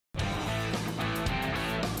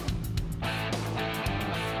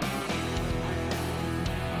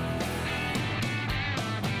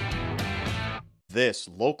This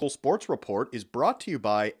local sports report is brought to you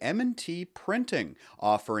by M&T Printing,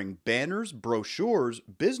 offering banners, brochures,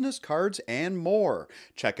 business cards, and more.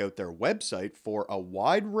 Check out their website for a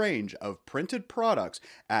wide range of printed products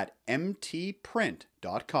at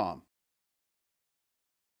mtprint.com.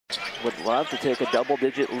 Would love to take a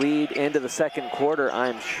double-digit lead into the second quarter,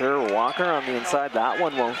 I'm sure. Walker on the inside, that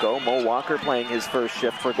one won't go. Mo Walker playing his first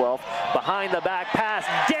shift for Guelph. Behind the back pass,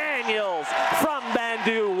 Daniels from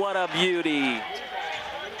Bandu, what a beauty.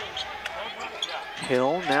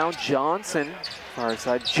 Hill, now Johnson, far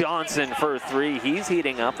side, Johnson for three. He's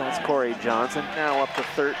heating up, that's Corey Johnson. Now up to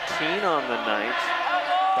 13 on the night.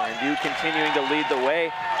 Bandu continuing to lead the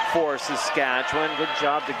way for Saskatchewan. Good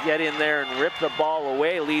job to get in there and rip the ball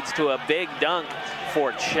away. Leads to a big dunk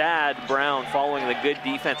for Chad Brown following the good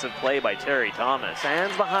defensive play by Terry Thomas.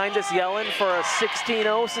 Fans behind us yelling for a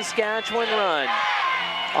 16-0 Saskatchewan run.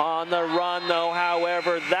 On the run though,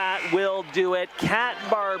 however, that will do it. Cat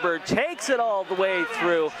Barber takes it all the way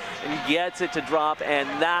through and gets it to drop, and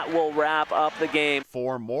that will wrap up the game.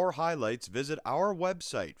 For more highlights, visit our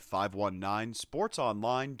website,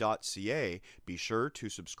 519sportsonline.ca. Be sure to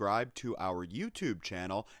subscribe to our YouTube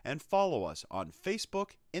channel and follow us on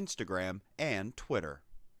Facebook, Instagram, and Twitter.